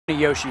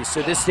Yoshi,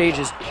 so this stage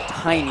is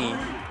tiny.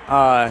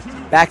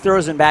 Back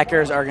throws and back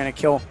airs are going to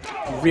kill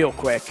real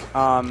quick.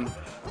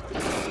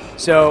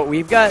 So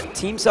we've got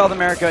Team South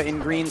America in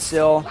green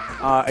still.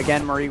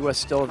 Again, Mariguas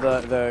still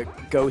the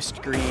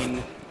ghost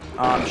green.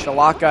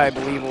 Shalaka, I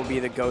believe, will be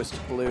the ghost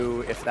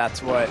blue if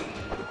that's what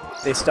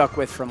they stuck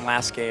with from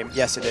last game.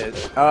 Yes, it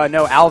is.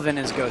 No, Alvin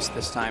is ghost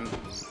this time.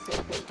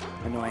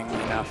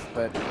 Annoyingly enough,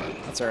 but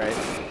that's all right.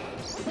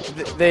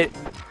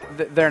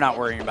 They're not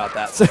worrying about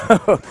that. So,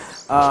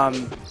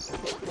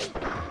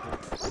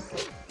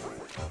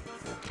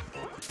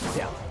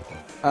 yeah.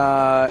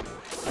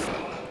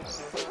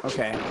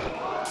 Okay.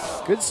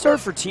 Good start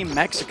for Team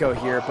Mexico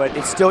here, but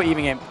it's still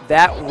even game.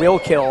 That will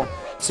kill.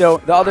 So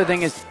the other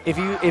thing is, if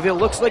it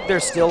looks like they're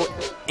still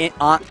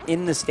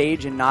in the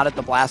stage and not at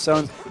the blast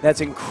zones,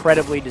 that's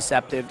incredibly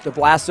deceptive. The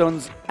blast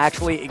zones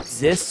actually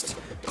exist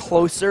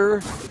closer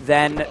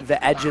than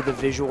the edge of the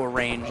visual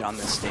range on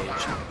this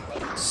stage.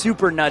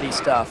 Super nutty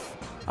stuff.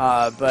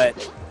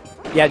 But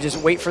yeah, just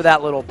wait for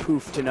that little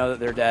poof to know that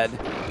they're dead.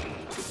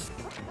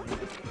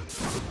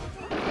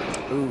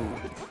 Ooh.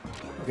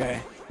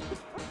 Okay.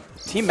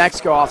 Team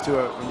Mexico off to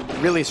a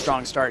really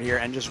strong start here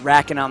and just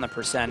racking on the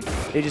percent.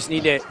 They just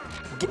need to,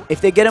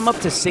 if they get them up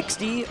to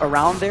 60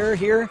 around there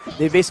here,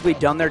 they've basically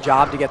done their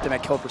job to get them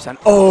at kill percent.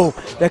 Oh,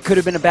 that could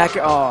have been a back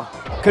air. Oh,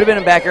 could have been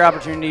a back air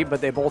opportunity,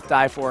 but they both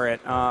die for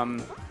it.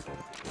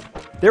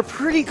 They're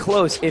pretty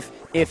close.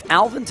 If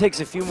Alvin takes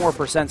a few more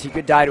percents, he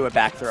could die to a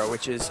back throw,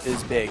 which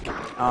is big.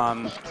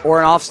 Or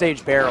an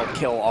offstage barrel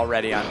kill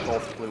already on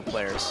both blue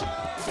players.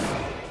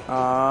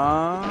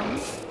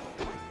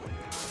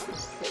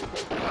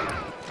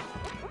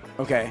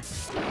 Okay.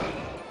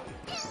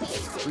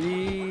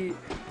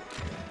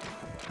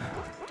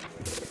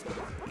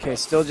 Okay,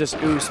 still just,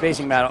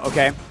 spacing battle.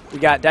 Okay, we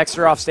got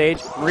Dext3r off stage.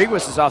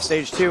 Mariguas is off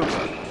stage too.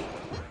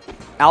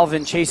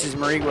 Alvin chases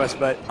Mariguas,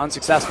 but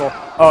unsuccessful.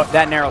 Oh,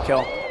 that narrow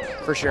kill,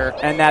 for sure.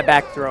 And that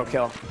back throw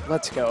kill.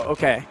 Let's go.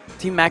 Okay,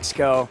 Team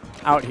Mexico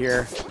out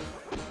here.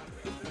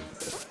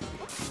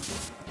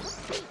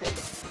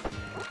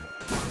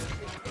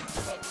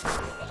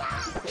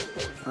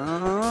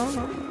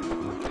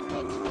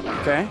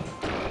 Okay.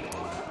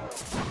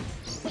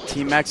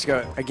 Team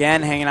Mexico,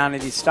 again, hanging on to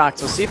these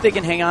stocks. We'll see if they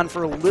can hang on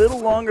for a little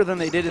longer than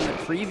they did in the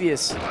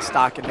previous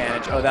stock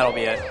advantage. Oh, that'll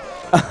be it.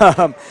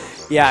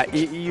 Yeah,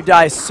 you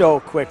die so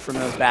quick from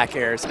those back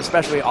airs,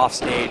 especially off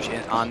stage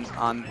and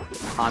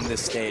on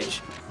this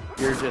stage.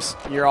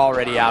 You're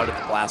already out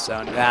at the blast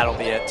zone. That'll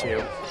be it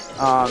too.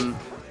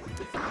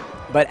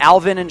 But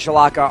Alvin and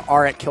Shalaka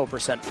are at kill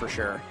percent for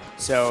sure.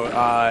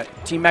 So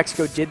Team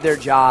Mexico did their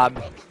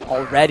job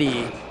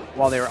already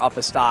while they were up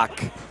a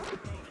stock.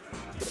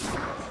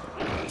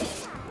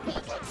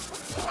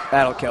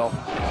 That'll kill.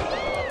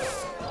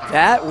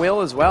 That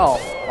will as well.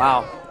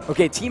 Wow.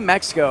 Okay, Team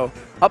Mexico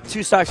up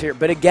 2 stocks here.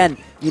 But again,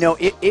 you know,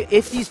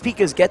 if these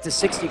Pikas get to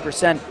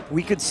 60%,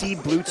 we could see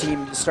blue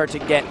team start to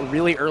get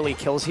really early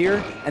kills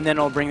here, and then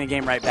it'll bring the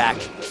game right back.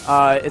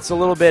 It's a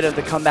little bit of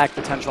the comeback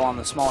potential on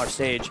the smaller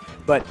stage,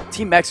 but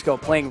Team Mexico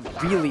playing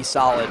really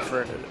solid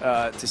for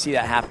to see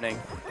that happening.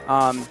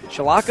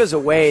 Shalaka's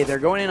away. They're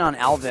going in on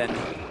Alvin.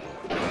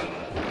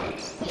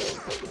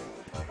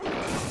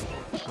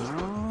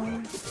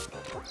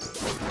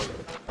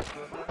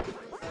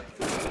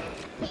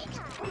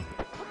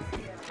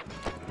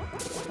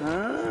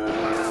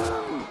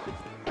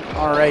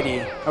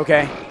 Alrighty.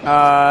 Okay.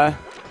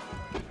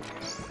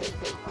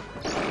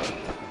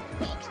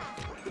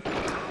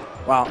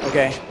 Wow.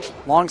 Okay.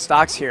 Long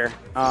stocks here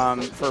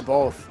for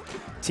both.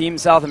 Team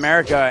South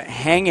America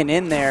hanging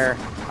in there,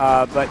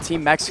 but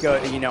Team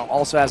Mexico, you know,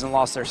 also hasn't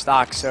lost their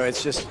stock. So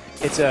it's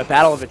a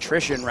battle of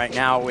attrition right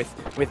now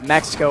with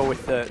Mexico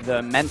with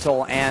the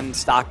mental and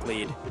stock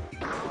lead.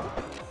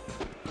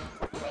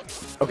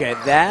 Okay,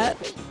 that.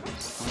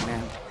 Oh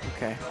man.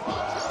 Okay.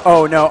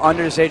 Oh no,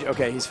 under the stage.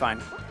 Okay, he's fine.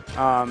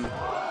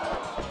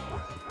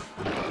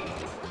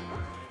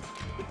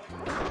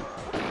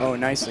 Oh,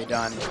 nicely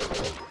done.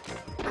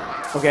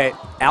 Okay,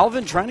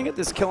 Alvin trying to get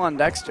this kill on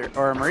Dext3r,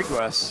 or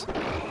Mariguas.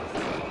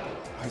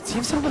 Right,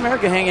 Team South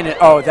America hanging it.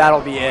 Oh,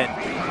 that'll be it.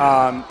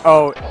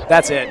 Oh,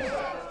 that's it.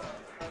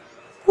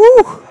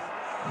 Woo!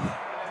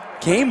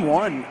 Game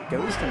 1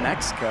 goes to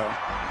Mexico.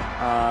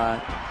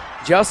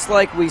 Just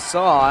like we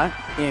saw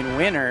in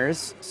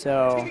winners,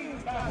 so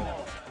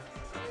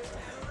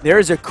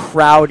there's a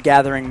crowd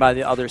gathering by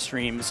the other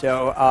stream,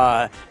 so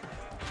I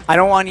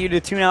don't want you to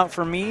tune out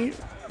for me,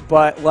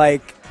 but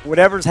like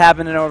whatever's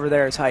happening over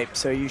there is hype,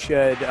 so you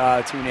should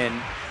tune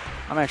in.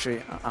 I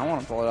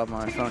want to pull it up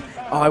on my phone.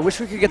 Oh, I wish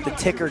we could get the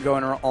ticker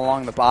going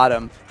along the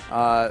bottom,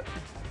 but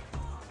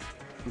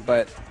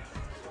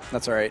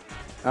that's all right.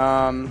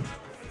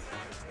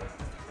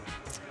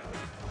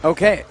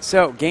 Okay,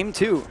 so game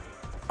 2.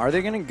 Are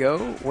they going to go?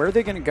 Where are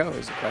they going to go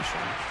is the question.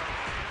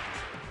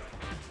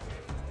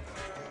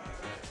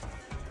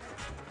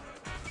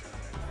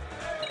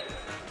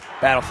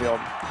 Battlefield.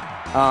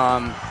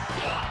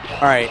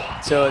 All right,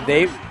 so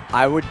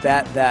I would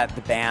bet that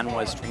the ban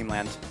was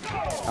Dreamland.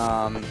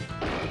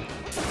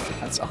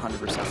 That's That's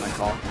 100% my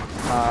call.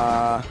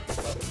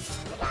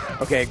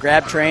 Okay,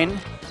 grab train.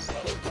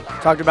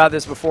 Talked about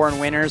this before in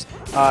winners.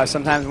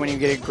 Sometimes when you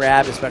get a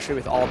grab, especially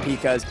with all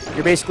Pikas,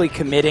 you're basically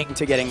committing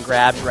to getting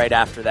grabbed right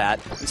after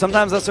that. And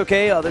sometimes that's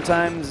okay. Other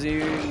times you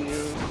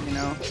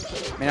know,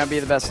 may not be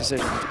the best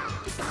decision.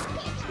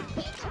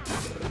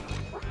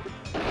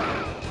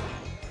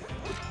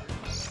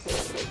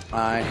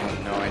 I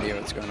have no idea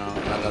what's going on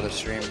with that other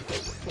stream.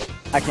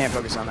 I can't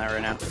focus on that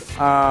right now.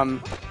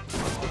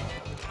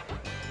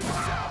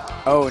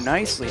 Oh,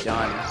 nicely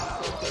done.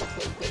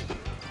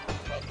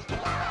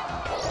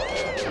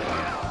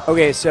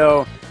 Okay,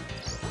 so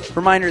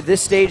reminder,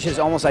 this stage has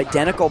almost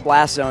identical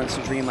blast zones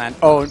to Dreamland.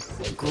 Oh,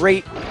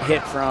 great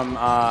hit from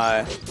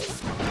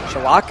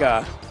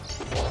Shalaka.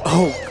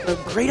 Oh,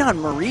 great on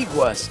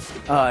Mariguas.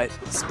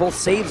 Both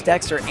saves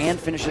Dext3r and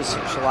finishes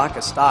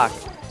Shalaka stock.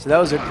 So that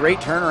was a great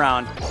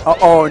turnaround.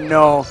 Oh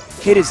no,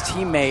 hit his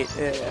teammate.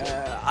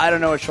 I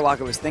don't know what Shalaka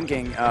was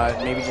thinking.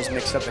 Maybe just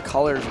mixed up the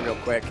colors real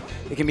quick.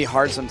 It can be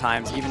hard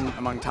sometimes, even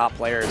among top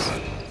players.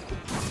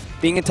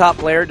 Being a top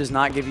player does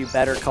not give you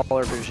better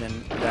color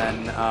vision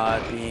than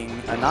being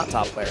a not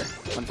top player.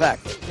 Fun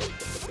fact.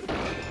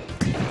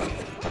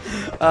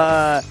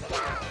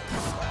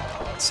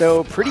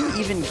 So pretty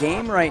even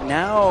game right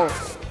now,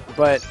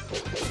 but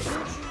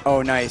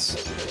oh, nice.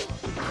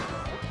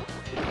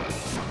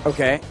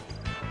 Okay.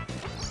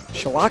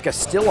 Shalaka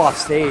still off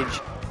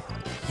stage.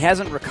 He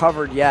hasn't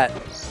recovered yet.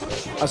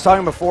 I was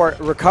talking before,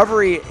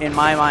 recovery in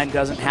my mind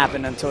doesn't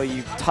happen until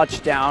you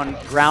touch down,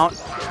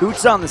 ground,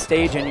 boots on the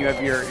stage, and you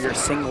have your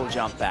single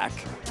jump back.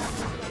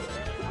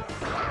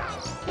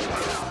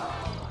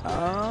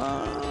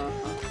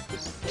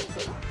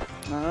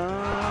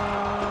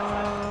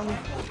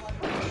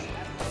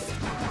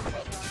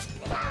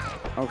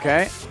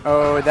 Okay.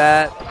 Oh,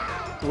 that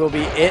will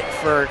be it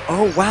for...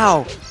 Oh,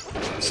 wow.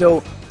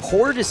 So...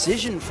 poor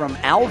decision from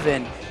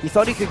Alvin. He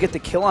thought he could get the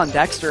kill on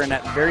Dext3r and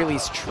at very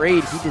least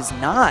trade. He does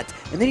not.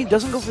 And then he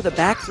doesn't go for the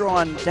back throw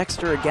on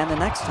Dext3r again the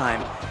next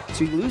time.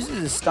 So he loses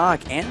his stock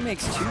and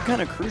makes two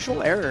kind of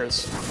crucial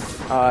errors.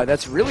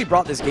 That's really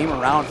brought this game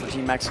around for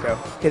Team Mexico.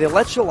 Okay, they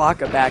let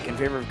Shalaka back in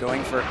favor of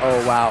going for...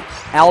 Oh, wow.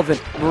 Alvin.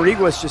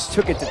 Mariguas just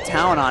took it to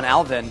town on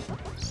Alvin.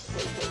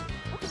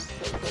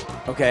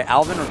 Okay,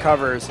 Alvin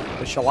recovers,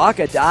 but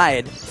Shalaka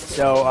died.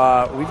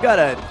 So we've got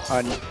a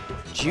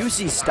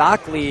juicy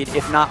stock lead,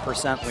 if not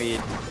percent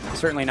lead.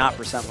 Certainly not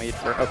percent lead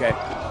for... Okay,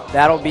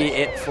 that'll be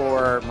it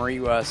for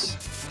Mariguas.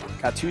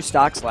 Got 2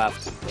 stocks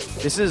left.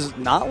 This is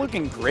not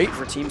looking great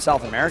for Team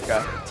South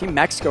America. Team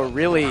Mexico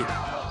really...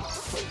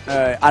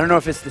 I don't know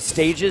if it's the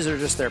stages or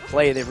just their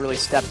play. They've really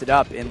stepped it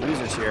up in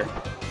losers here.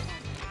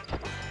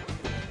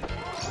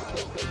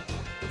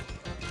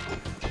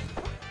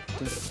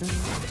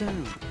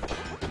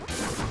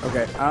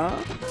 Okay,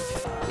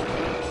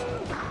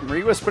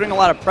 Mariguas putting a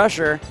lot of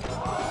pressure.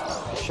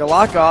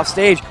 Shalaka off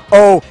stage.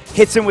 Oh,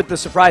 hits him with the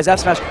surprise F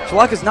smash.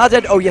 Shalaka's not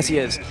dead. Oh, yes, he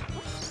is.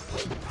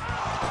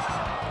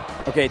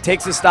 Okay,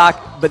 takes the stock,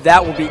 but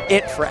that will be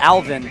it for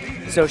Alvin.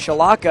 So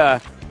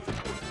Shalaka,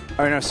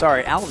 oh no,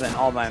 sorry, Alvin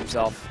all by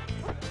himself.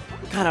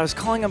 God, I was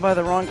calling him by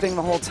the wrong thing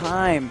the whole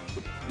time.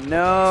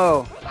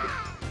 No.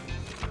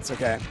 It's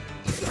okay.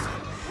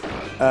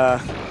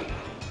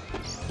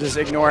 Just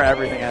ignore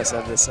everything I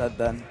said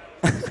then.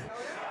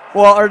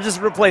 Well, or just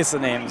replace the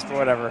names, but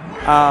whatever.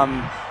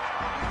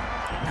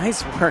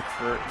 Nice work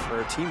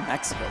for Team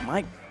Mexico.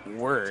 My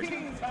word.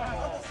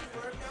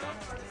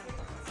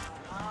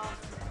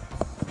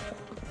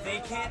 They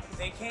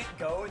can't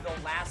go the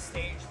last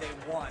stage they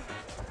won.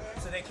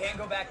 So they can't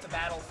go back to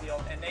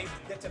Battlefield, and they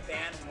get to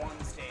ban one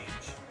stage.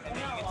 And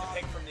then you get to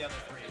pick from the other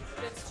 3.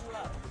 It's 2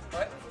 up.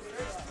 What?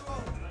 There's 2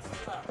 up. It's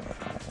 2 up.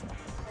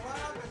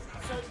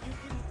 So you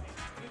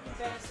can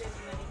ban a stage and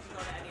then you can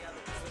go to any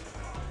other stage.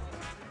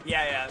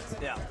 Yeah,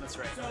 that's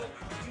right. So do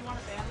you want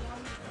to ban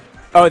one?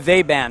 Oh,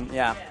 they ban,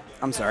 yeah.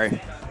 I'm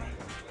sorry.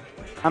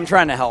 I'm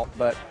trying to help,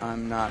 but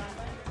I'm not.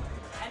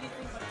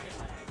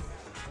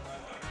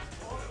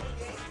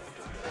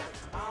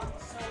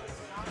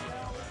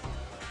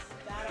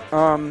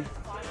 I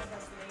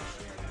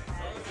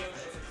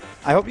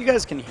hope you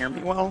guys can hear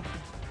me well.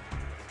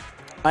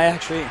 I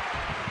actually...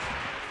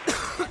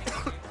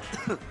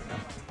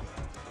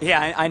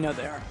 Yeah, I know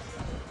they are.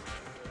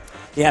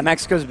 Yeah,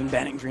 Mexico's been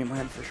banning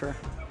Dreamland for sure.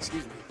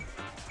 Excuse me.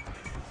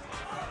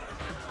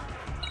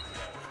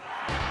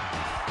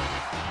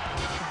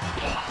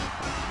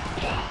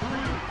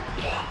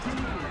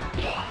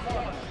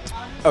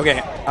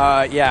 Okay,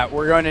 yeah,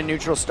 we're going to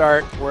neutral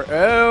start.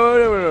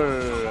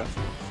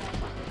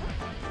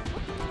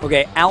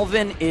 Okay,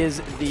 Alvin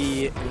is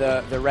the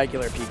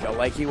regular Pico,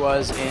 like he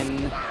was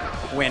in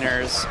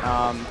winners.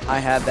 I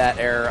had that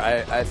error.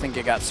 I think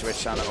it got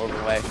switched on the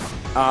overlay.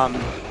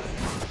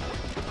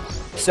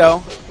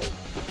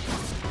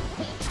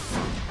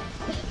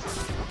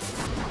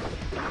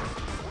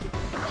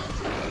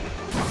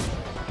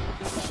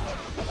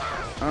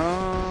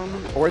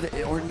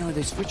 Or no,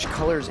 they switch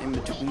colors in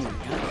between.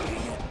 God dang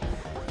it.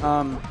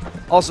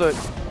 Also,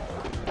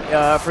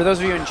 for those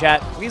of you in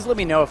chat, please let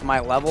me know if my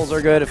levels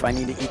are good, if I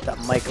need to eat that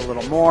mic a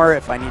little more,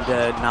 if I need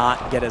to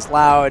not get as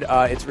loud.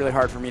 It's really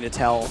hard for me to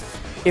tell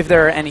if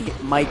there are any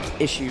mic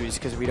issues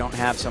because we don't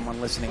have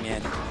someone listening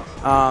in.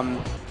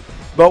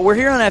 But we're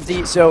here on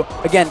FD, so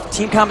again,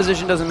 team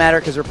composition doesn't matter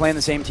because we're playing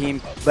the same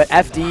team, but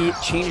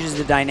FD changes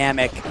the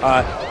dynamic.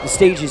 The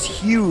stage is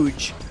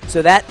huge,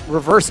 so that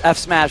reverse F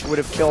smash would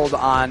have killed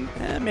on,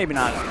 maybe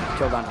not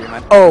killed on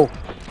Dreamland. Oh,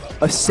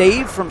 a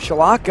save from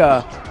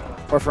Shalaka,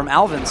 or from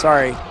Alvin,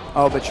 sorry.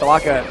 Oh, but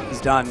Shalaka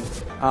is done.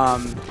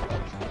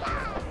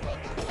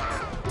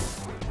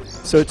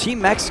 So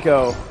Team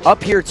Mexico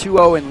up here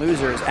 2-0 in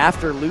losers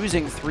after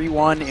losing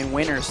 3-1 in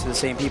winners to the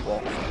same people.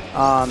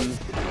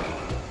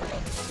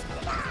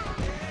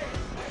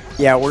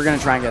 Yeah, we're going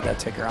to try and get that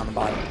ticker on the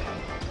bottom.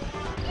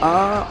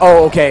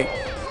 Oh, okay.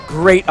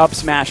 Great up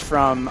smash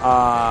from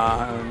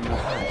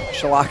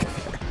Shalaka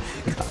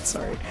there. God,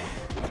 sorry.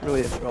 It's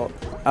really difficult.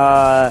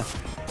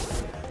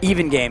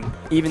 Even game.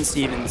 Even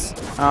Stevens.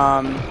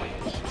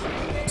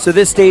 So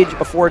this stage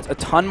affords a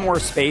ton more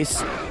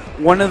space.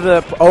 One of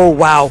the... Oh,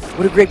 wow.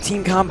 What a great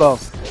team combo.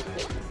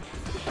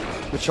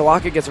 But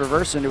Shalaka gets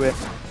reversed into it.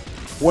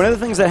 One of the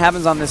things that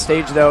happens on this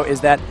stage, though, is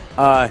that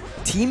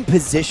team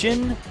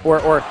position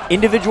or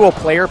individual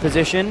player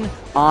position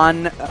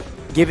on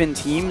given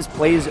teams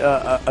plays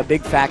a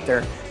big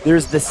factor.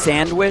 There's the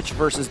sandwich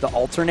versus the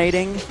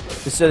alternating.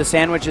 So the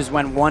sandwich is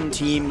when one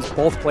team,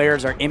 both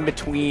players are in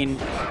between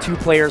two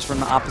players from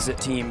the opposite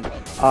team,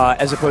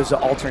 as opposed to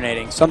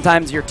alternating.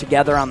 Sometimes you're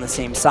together on the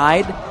same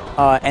side,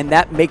 and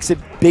that makes a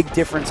big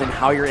difference in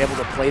how you're able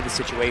to play the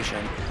situation.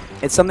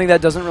 It's something that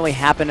doesn't really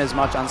happen as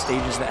much on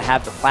stages that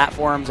have the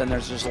platforms, and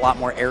there's just a lot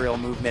more aerial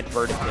movement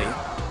vertically.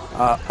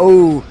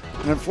 Oh,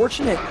 an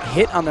unfortunate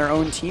hit on their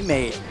own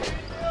teammate.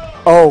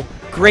 Oh,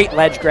 great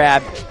ledge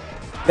grab.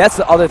 That's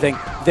the other thing.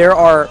 There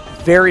are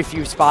very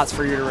few spots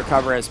for you to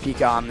recover as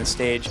Pika on this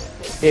stage.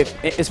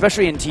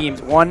 Especially in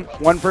teams, one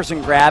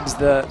person grabs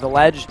the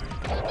ledge,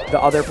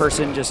 the other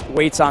person just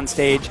waits on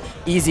stage.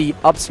 Easy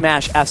up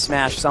smash, F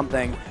smash,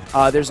 something.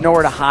 There's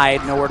nowhere to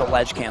hide, nowhere to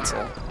ledge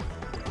cancel.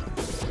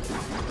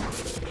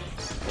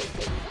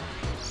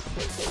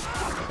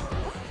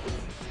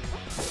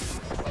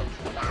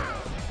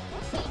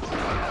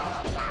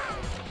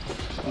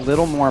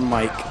 Little more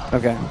mic.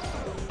 Okay.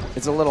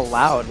 It's a little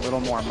loud. A little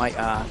more mic.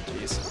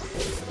 Jeez.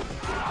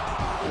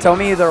 Tell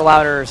me they're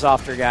louder or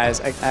softer, guys.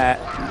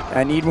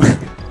 I need one.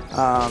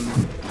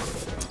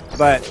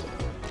 But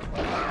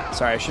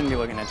sorry, I shouldn't be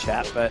looking at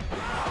chat. But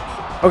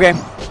okay.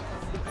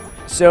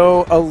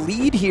 So a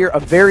lead here, a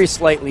very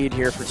slight lead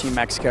here for Team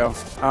Mexico.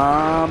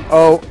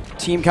 Oh,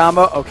 team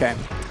combo. Okay,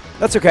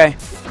 that's okay.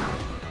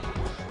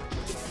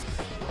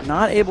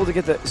 Not able to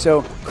get the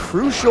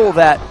crucial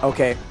that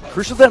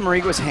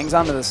Mariguas hangs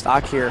onto the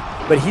stock here,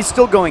 but he's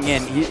still going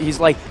in. He's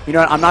like, you know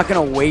what, I'm not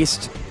going to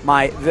waste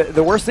my...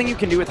 The worst thing you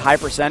can do with high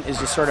percent is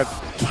just sort of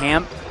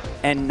camp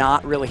and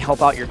not really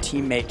help out your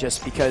teammate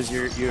just because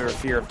you're in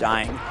fear of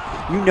dying.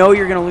 You know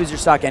you're going to lose your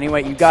stock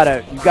anyway. You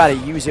gotta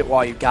use it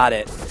while you got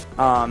it.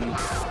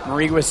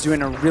 Mariguas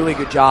doing a really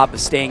good job of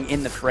staying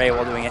in the fray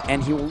while doing it,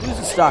 and he will lose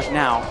his stock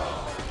now.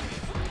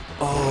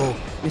 Oh,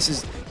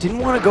 misses. Didn't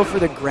want to go for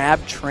the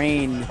grab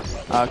train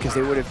because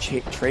they would have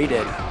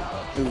traded.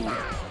 Ooh.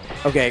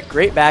 Okay,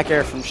 great back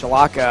air from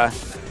Shalaka.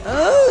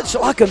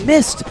 Shalaka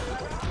missed.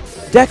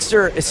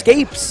 Dext3r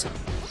escapes.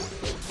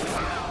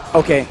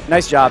 Okay,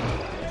 nice job.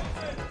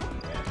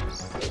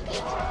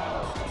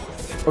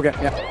 Okay,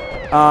 yeah.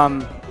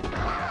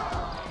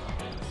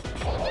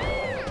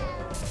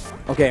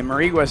 Okay,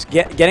 Mariguas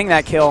getting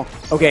that kill.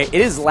 Okay, it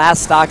is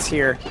last stocks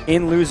here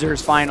in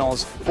losers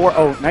finals.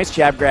 Oh, nice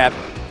jab grab.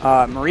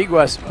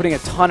 Mariguas putting a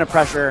ton of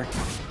pressure.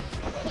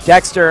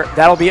 Dext3r,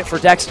 that'll be it for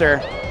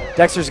Dext3r.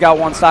 Dext3r's got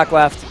one stock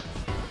left.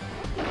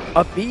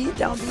 Up B,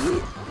 down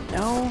B?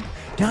 No.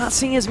 Not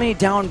seeing as many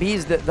down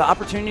Bs. The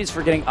opportunities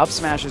for getting up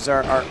smashes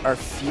are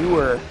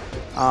fewer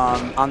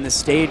on this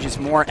stage. It's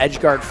more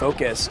edge guard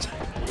focused.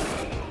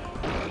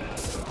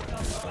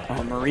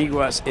 Oh,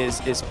 Mariguas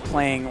is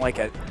playing like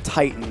a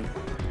titan.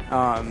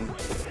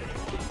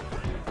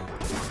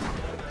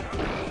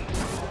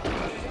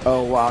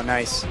 Oh, wow,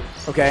 nice.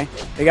 Okay,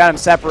 they got him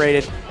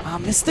separated.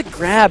 Missed the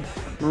grab.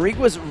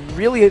 Mariguas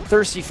really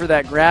thirsty for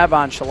that grab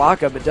on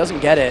Shalaka, but doesn't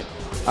get it.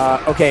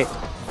 Okay,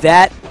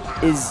 that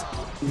is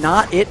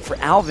not it for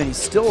Alvin. He's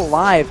still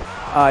alive.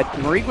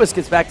 Mariguas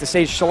gets back to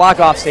stage. Shalaka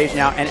off stage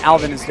now, and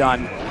Alvin is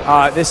done.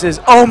 This is,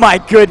 oh my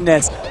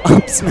goodness,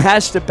 up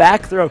smash to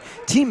back throw.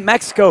 Team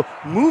Mexico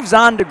moves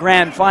on to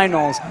grand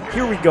finals.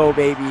 Here we go,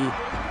 baby.